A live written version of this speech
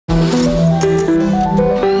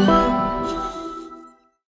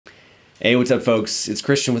Hey, what's up folks? It's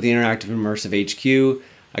Christian with the Interactive Immersive HQ.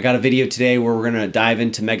 I got a video today where we're going to dive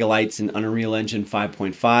into MegaLights in Unreal Engine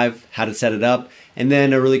 5.5, how to set it up, and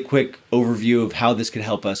then a really quick overview of how this could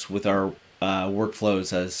help us with our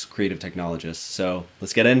workflows as creative technologists. So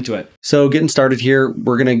let's get into it. So getting started here,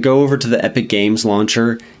 we're going to go over to the Epic Games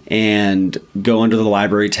launcher and go under the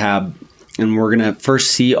library tab. And we're going to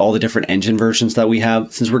first see all the different engine versions that we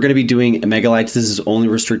have. Since we're going to be doing MegaLights, this is only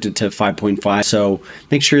restricted to 5.5. So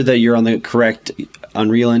make sure that you're on the correct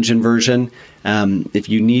Unreal Engine version. If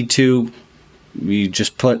you need to, you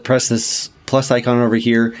just press this plus icon over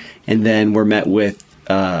here, and then we're met with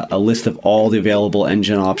a list of all the available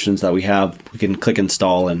engine options that we have. We can click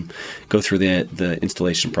install and go through the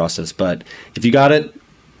installation process. But if you got it,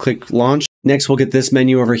 click launch. Next, we'll get this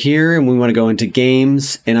menu over here, and we want to go into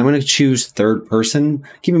games, and I'm going to choose third person.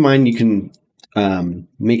 Keep in mind you can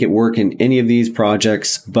make it work in any of these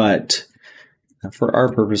projects, but for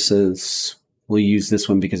our purposes, we'll use this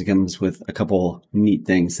one because it comes with a couple neat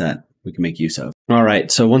things that we can make use of. All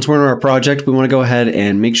right, so once we're in our project, we want to go ahead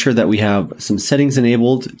and make sure that we have some settings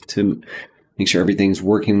enabled to make sure everything's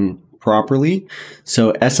working properly.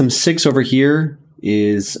 So SM6 over here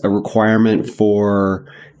is a requirement for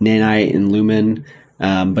Nanite and Lumen,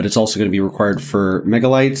 but it's also going to be required for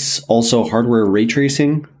MegaLights. Also, hardware ray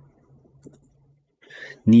tracing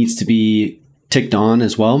needs to be ticked on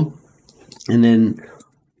as well. And then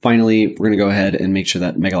finally, we're going to go ahead and make sure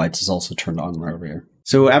that MegaLights is also turned on right over here.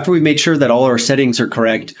 So after we make sure that all our settings are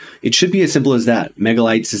correct, it should be as simple as that.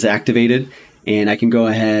 MegaLights is activated, and I can go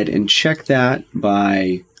ahead and check that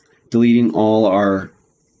by deleting all our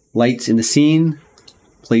lights in the scene,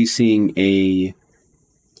 placing a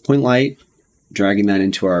point light, dragging that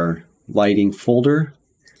into our lighting folder.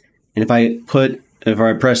 And if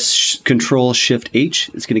I press Control Shift H,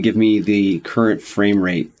 it's going to give me the current frame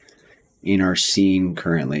rate in our scene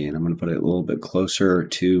currently. And I'm going to put it a little bit closer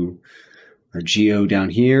to our geo down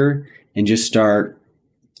here and just start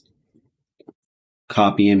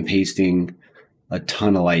copy and pasting a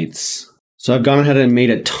ton of lights. So I've gone ahead and made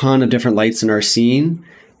a ton of different lights in our scene,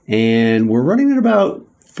 and we're running at about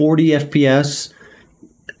 40 FPS.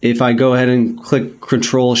 If I go ahead and click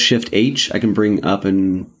Control Shift H, I can bring up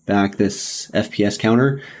and back this FPS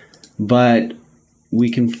counter, but we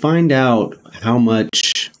can find out how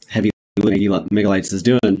much heavy MegaLights is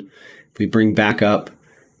doing. If we bring back up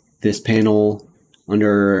this panel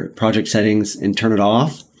under project settings and turn it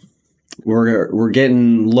off, we're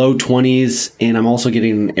getting low 20s, and I'm also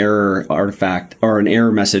getting an error artifact or an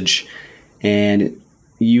error message, and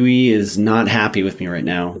UE is not happy with me right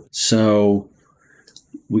now. So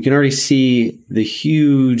we can already see the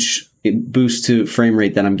huge boost to frame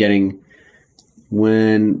rate that I'm getting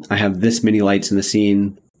when I have this many lights in the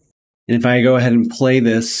scene. And if I go ahead and play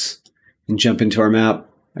this and jump into our map,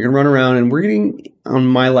 I can run around, and we're getting on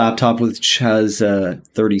my laptop, which has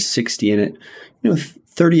 3060 in it,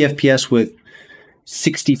 30 FPS with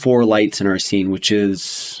 64 lights in our scene, which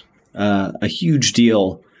is a huge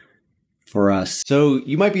deal for us. So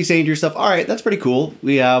you might be saying to yourself, all right, that's pretty cool.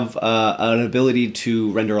 We have an ability to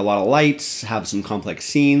render a lot of lights, have some complex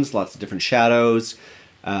scenes, lots of different shadows,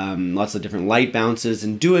 lots of different light bounces,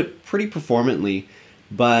 and do it pretty performantly.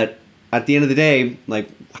 But at the end of the day, like,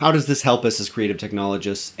 how does this help us as creative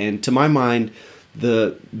technologists? And to my mind,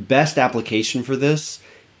 the best application for this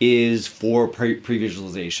is for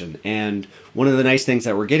previsualization. And one of the nice things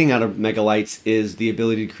that we're getting out of MegaLights is the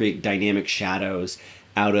ability to create dynamic shadows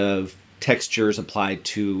out of textures applied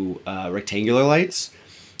to rectangular lights.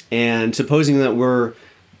 And supposing that we're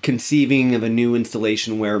conceiving of a new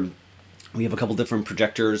installation where we have a couple different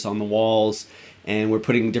projectors on the walls and we're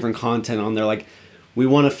putting different content on there, like, we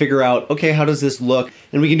want to figure out, okay, how does this look?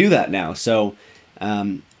 And we can do that now. So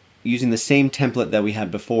using the same template that we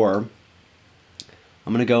had before,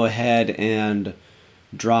 I'm going to go ahead and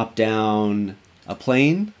drop down a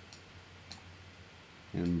plane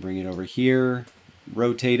and bring it over here,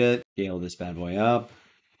 rotate it, scale this bad boy up,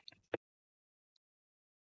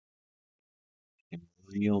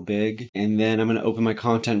 real big. And then I'm going to open my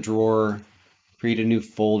content drawer, create a new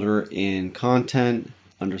folder in content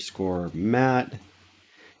 _matte.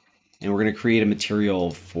 And we're going to create a material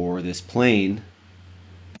for this plane.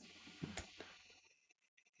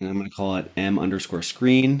 And I'm going to call it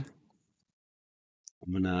M_screen.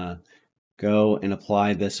 I'm going to go and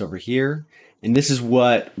apply this over here. And this is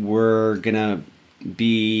what we're going to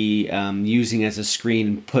be using as a screen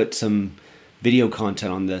and put some video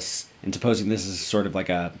content on this. And supposing this is sort of like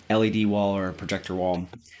a LED wall or a projector wall.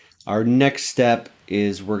 Our next step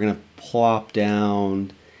is we're going to plop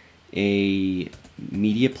down a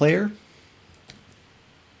media player.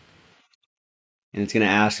 And it's going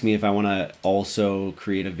to ask me if I want to also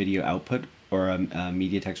create a video output or a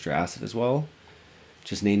media texture asset as well.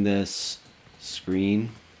 Just name this screen.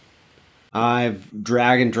 I've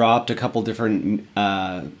drag and dropped a couple different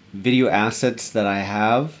video assets that I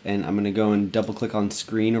have, and I'm going to go and double click on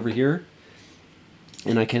screen over here.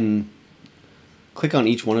 And I can click on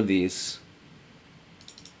each one of these.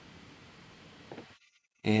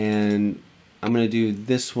 And I'm going to do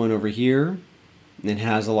this one over here. It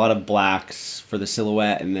has a lot of blacks for the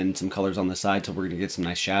silhouette and then some colors on the side, so we're going to get some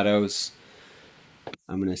nice shadows.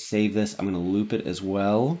 I'm going to save this. I'm going to loop it as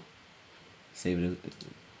well. Save it.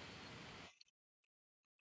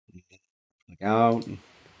 Click out.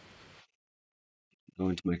 Go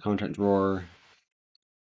into my content drawer.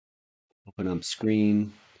 Open up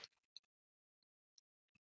screen.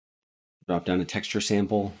 Drop down a texture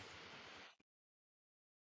sample.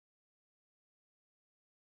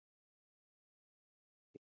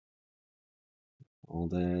 All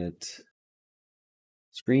that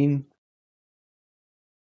screen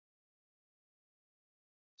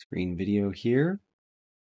video here.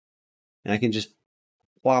 And I can just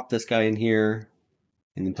plop this guy in here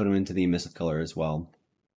and then put him into the emissive color as well.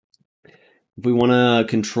 If we want to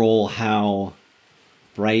control how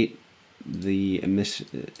bright the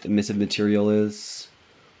emissive material is,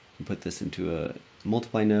 we put this into a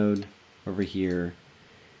multiply node over here.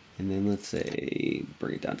 And then let's say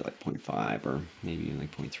bring it down to like 0.5 or maybe even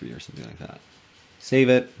like 0.3 or something like that. Save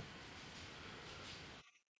it.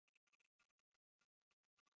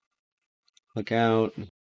 Click out.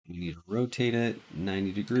 We need to rotate it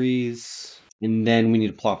 90 degrees. And then we need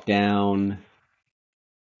to plop down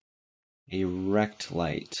a rect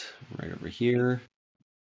light right over here.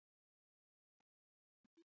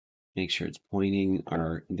 Make sure it's pointing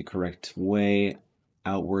the correct way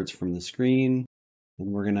outwards from the screen.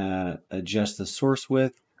 And we're gonna adjust the source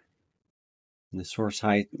width and the source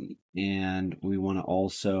height, and we want to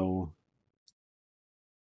also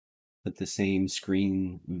put the same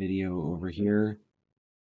screen video over here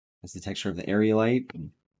as the texture of the area light.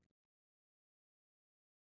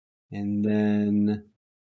 And then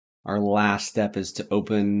our last step is to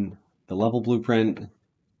open the level blueprint,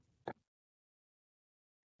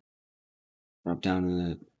 drop down in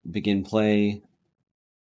the begin play,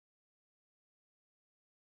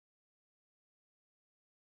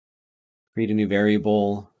 create a new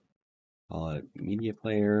variable, call it media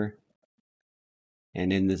player,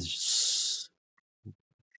 and in this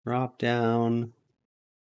drop down,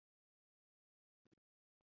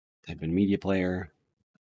 type in media player.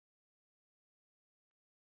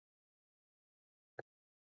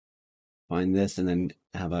 Find this and then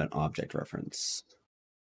have an object reference.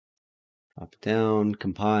 Drop it down,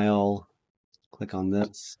 compile, click on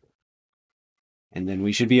this. And then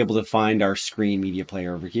we should be able to find our screen media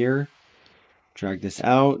player over here. Drag this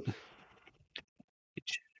out.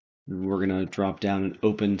 We're going to drop down an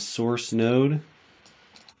open source node.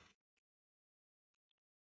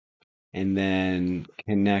 And then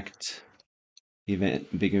connect the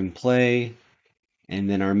event begin play. And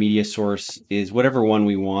then our media source is whatever one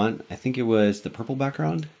we want. I think it was the purple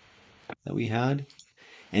background that we had.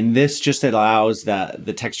 And this just allows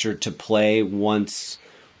the texture to play once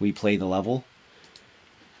we play the level.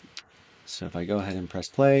 So if I go ahead and press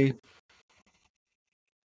play,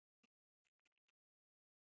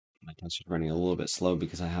 my texture is running a little bit slow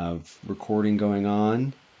because I have recording going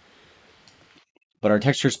on. But our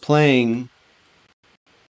texture is playing.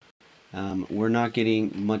 We're not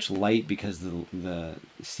getting much light because the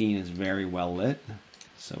scene is very well lit.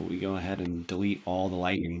 So we go ahead and delete all the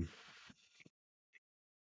lighting.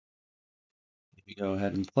 We go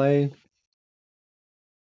ahead and play.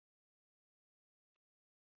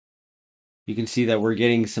 You can see that we're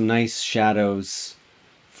getting some nice shadows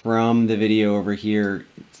from the video over here.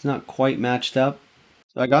 It's not quite matched up.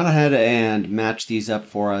 So I got ahead and matched these up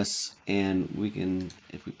for us, and we can,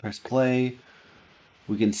 if we press play,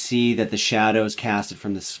 we can see that the shadows casted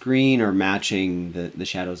from the screen are matching the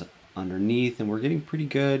shadows underneath, and we're getting pretty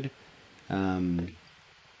good sort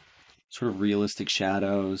of realistic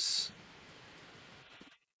shadows.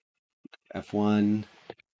 F1.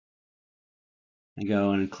 I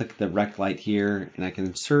go and click the rect light here, and I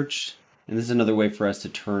can search. And this is another way for us to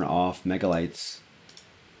turn off MegaLights.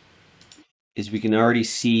 Is we can already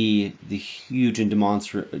see the huge and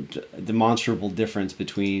demonstrable difference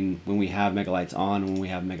between when we have MegaLights on and when we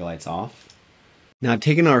have MegaLights off. Now I've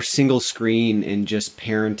taken our single screen and just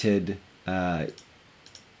parented the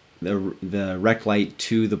rect light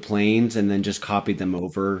to the planes and then just copied them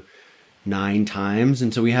over 9 times.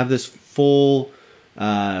 And so we have this full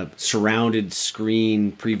surrounded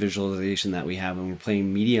screen pre-visualization that we have, and we're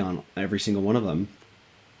playing media on every single one of them.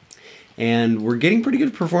 And we're getting pretty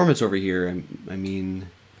good performance over here. I mean,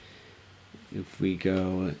 if we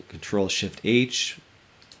go Control-Shift-H,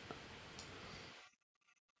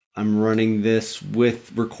 I'm running this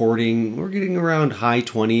with recording. We're getting around high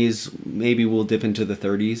 20s. Maybe we'll dip into the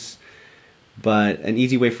 30s. But an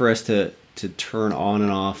easy way for us to turn on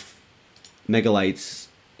and off MegaLights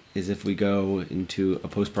is if we go into a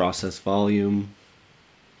post-process volume.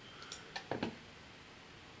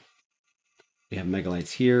 We have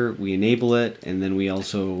MegaLights here. We enable it, and then we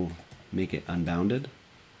also make it unbounded.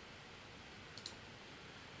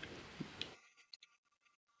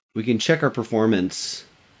 We can check our performance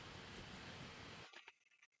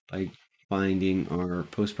by finding our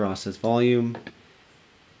post-process volume.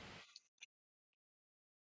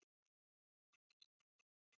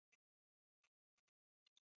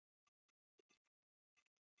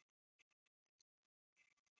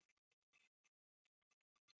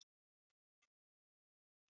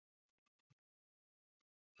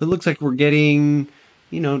 It looks like we're getting,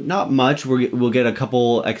 not much. We'll get a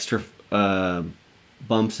couple extra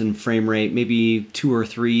bumps in frame rate, maybe 2 or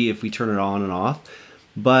 3 if we turn it on and off.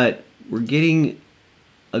 But we're getting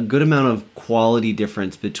a good amount of quality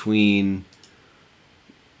difference between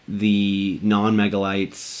the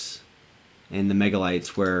non-MegaLights and the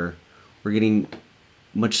MegaLights, where we're getting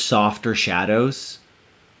much softer shadows,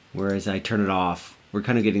 whereas I turn it off, we're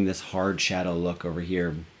kind of getting this hard shadow look over here.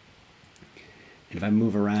 And if I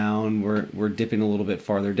move around, we're dipping a little bit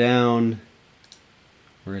farther down,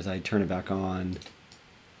 whereas I turn it back on,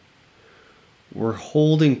 we're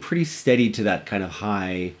holding pretty steady to that kind of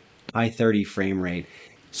high 30 frame rate.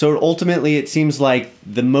 So ultimately, it seems like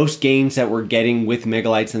the most gains that we're getting with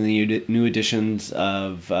MegaLights and the new additions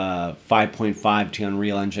of 5.5 to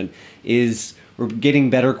Unreal Engine is we're getting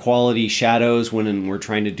better quality shadows when we're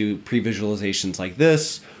trying to do pre-visualizations like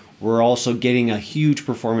this. We're also getting a huge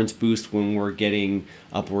performance boost when we're getting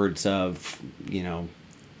upwards of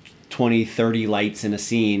 20, 30 lights in a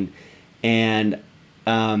scene. And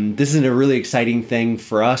this is a really exciting thing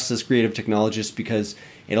for us as creative technologists, because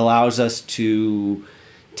it allows us to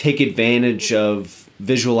take advantage of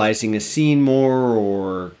visualizing a scene more,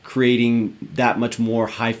 or creating that much more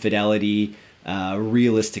high fidelity,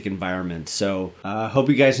 realistic environment. So hope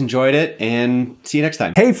you guys enjoyed it, and see you next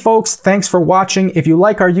time. Hey folks, thanks for watching. If you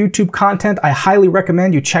like our YouTube content, I highly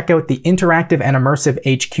recommend you check out the Interactive and Immersive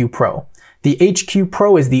HQ Pro. The HQ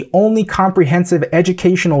Pro is the only comprehensive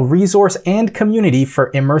educational resource and community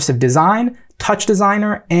for immersive design, touch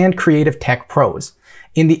designer, and creative tech pros.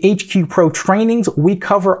 In the HQ Pro trainings, we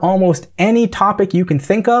cover almost any topic you can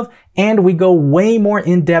think of, and we go way more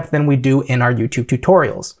in depth than we do in our YouTube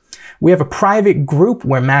tutorials. We have a private group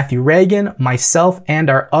where Matthew Reagan, myself, and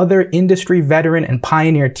our other industry veteran and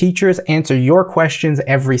pioneer teachers answer your questions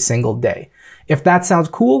every single day. If that sounds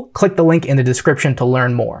cool, click the link in the description to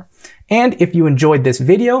learn more. And if you enjoyed this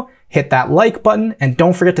video, hit that like button, and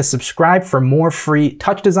don't forget to subscribe for more free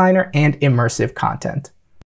touch designer and immersive content.